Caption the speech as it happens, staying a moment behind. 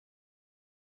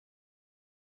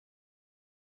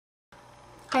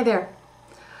Hi there.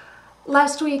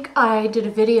 Last week I did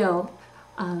a video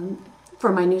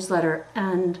for my newsletter,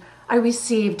 and I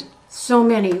received so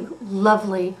many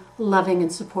lovely, loving and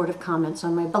supportive comments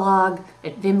on my blog,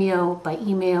 at Vimeo, by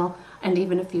email, and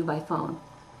even a few by phone.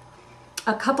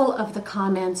 A couple of the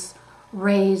comments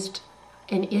raised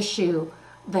an issue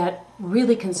that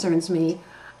really concerns me,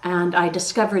 and I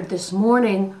discovered this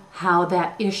morning how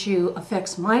that issue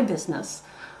affects my business,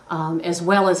 as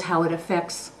well as how it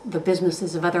affects the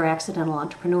businesses of other accidental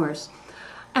entrepreneurs.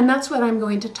 And that's what I'm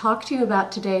going to talk to you about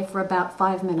today for about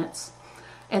 5 minutes.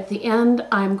 At the end,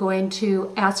 I'm going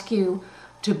to ask you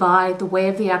to buy The Way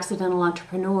of the Accidental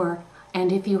Entrepreneur,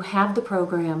 and if you have the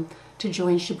program, to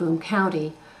join Shaboom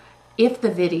County, if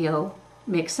the video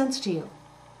makes sense to you.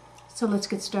 So let's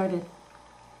get started.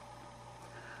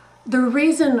 The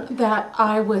reason that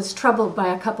I was troubled by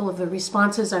a couple of the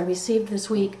responses I received this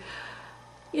week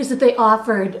is that they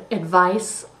offered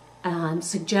advice and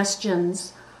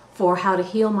suggestions for how to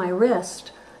heal my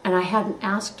wrist, and I hadn't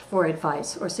asked for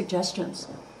advice or suggestions.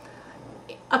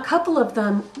 A couple of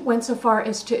them went so far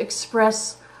as to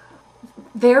express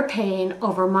their pain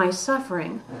over my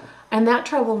suffering, and that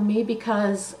troubled me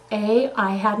because A,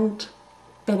 I hadn't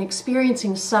been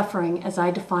experiencing suffering as I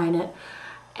define it,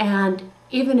 and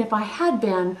even if I had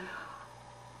been,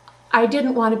 I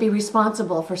didn't want to be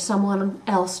responsible for someone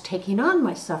else taking on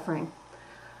my suffering.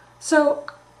 So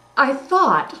I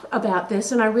thought about this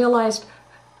and I realized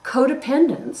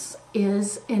codependence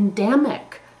is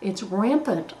endemic. It's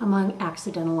rampant among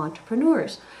accidental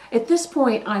entrepreneurs. At this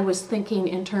point, I was thinking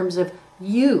in terms of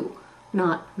you,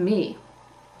 not me.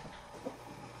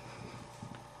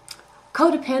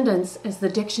 Codependence, as the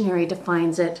dictionary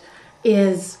defines it,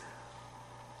 is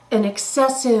an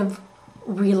excessive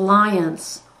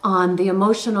reliance on the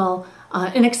emotional,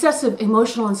 an excessive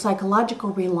emotional and psychological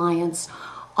reliance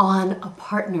on a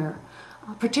partner,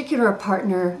 particularly a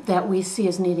partner that we see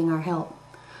as needing our help.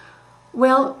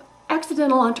 Well,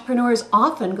 accidental entrepreneurs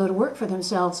often go to work for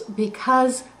themselves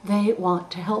because they want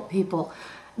to help people.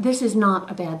 This is not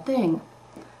a bad thing.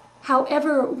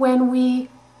 However, when we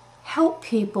help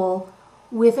people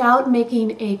without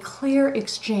making a clear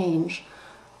exchange,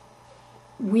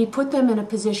 we put them in a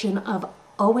position of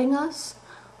owing us.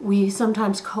 We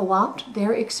sometimes co-opt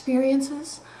their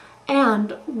experiences,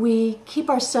 and we keep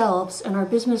ourselves and our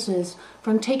businesses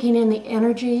from taking in the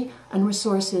energy and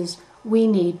resources we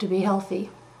need to be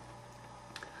healthy.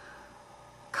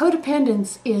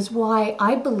 Codependence is why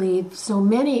I believe so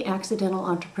many accidental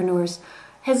entrepreneurs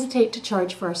hesitate to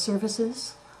charge for our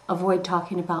services, avoid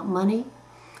talking about money,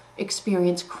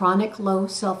 experience chronic low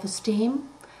self-esteem,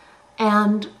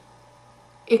 and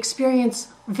experience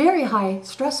very high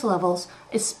stress levels,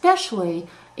 especially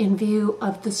in view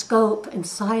of the scope and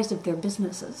size of their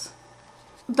businesses.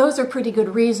 Those are pretty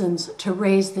good reasons to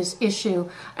raise this issue,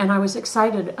 and I was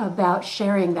excited about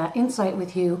sharing that insight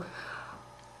with you.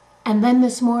 And then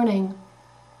this morning,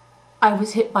 I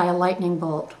was hit by a lightning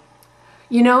bolt.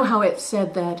 You know how it's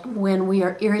said that when we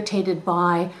are irritated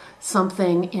by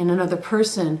something in another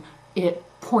person, it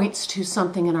points to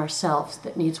something in ourselves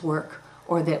that needs work,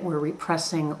 or that we're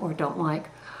repressing or don't like.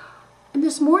 And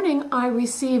this morning I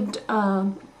received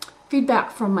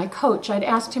feedback from my coach. I'd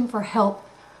asked him for help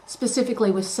specifically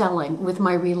with selling, with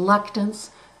my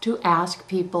reluctance to ask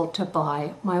people to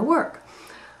buy my work.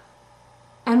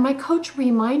 And my coach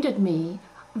reminded me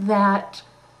that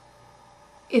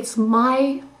it's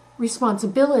my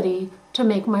responsibility to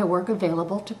make my work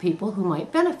available to people who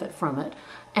might benefit from it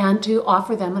and to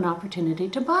offer them an opportunity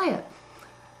to buy it.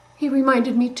 He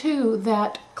reminded me too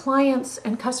that clients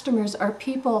and customers are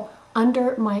people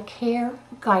under my care,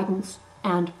 guidance,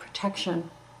 and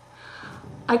protection.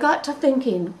 I got to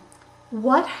thinking,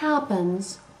 what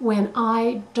happens when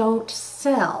I don't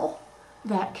sell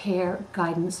that care,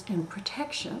 guidance, and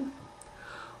protection?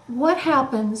 What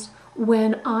happens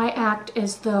when I act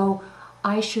as though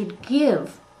I should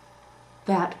give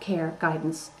that care,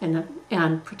 guidance,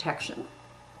 and protection?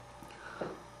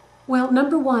 Well,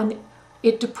 number one,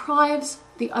 it deprives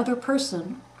the other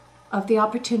person of the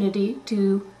opportunity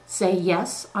to say,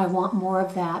 yes, I want more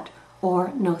of that,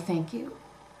 or no, thank you.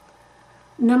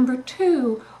 Number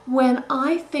two, when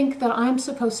I think that I'm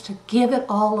supposed to give it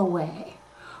all away,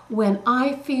 when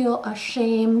I feel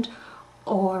ashamed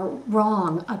or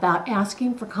wrong about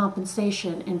asking for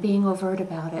compensation and being overt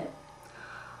about it,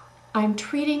 I'm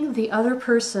treating the other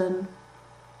person,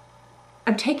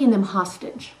 I'm taking them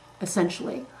hostage,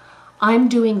 essentially. I'm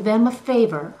doing them a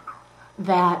favor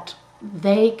that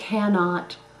they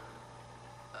cannot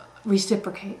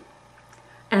reciprocate.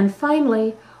 And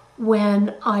finally,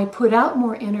 when I put out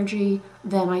more energy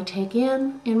than I take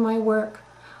in my work,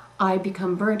 I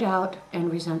become burnt out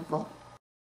and resentful.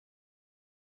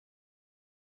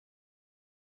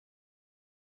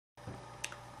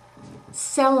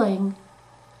 Selling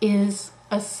is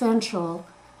essential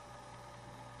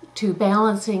to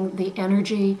balancing the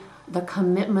energy, the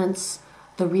commitments,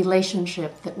 the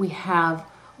relationship that we have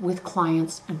with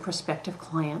clients and prospective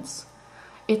clients.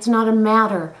 It's not a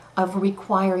matter of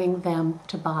requiring them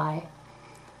to buy.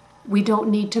 We don't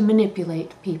need to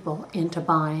manipulate people into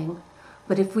buying.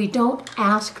 But if we don't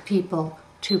ask people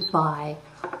to buy,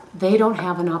 they don't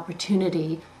have an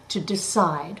opportunity to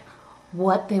decide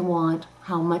what they want,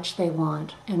 how much they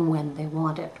want, and when they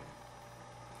want it.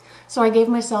 So I gave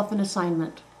myself an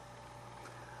assignment.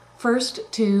 First,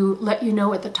 to let you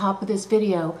know at the top of this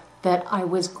video that I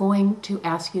was going to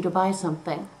ask you to buy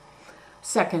something.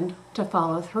 Second, to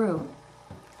follow through.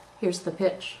 Here's the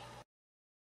pitch.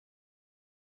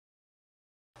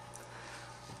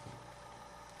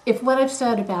 If what I've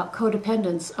said about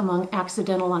codependence among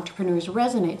accidental entrepreneurs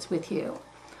resonates with you,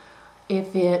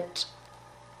 if it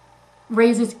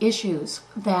raises issues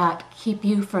that keep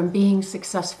you from being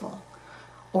successful,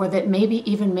 or that maybe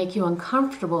even make you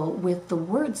uncomfortable with the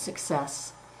word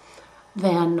success,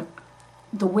 then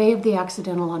the way of the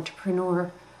accidental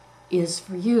entrepreneur is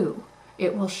for you.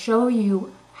 It will show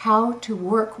you how to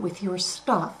work with your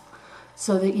stuff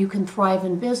so that you can thrive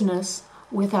in business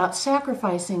without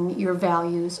sacrificing your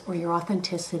values or your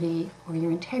authenticity or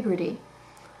your integrity.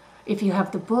 If you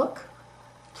have the book,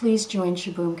 please join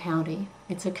Shaboom County.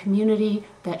 It's a community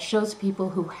that shows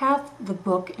people who have the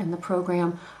book and the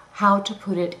program how to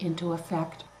put it into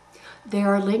effect.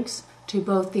 There are links to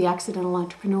both the Accidental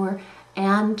Entrepreneur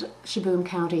and Shaboom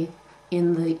County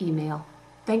in the email.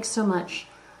 Thanks so much.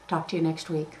 Talk to you next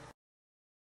week.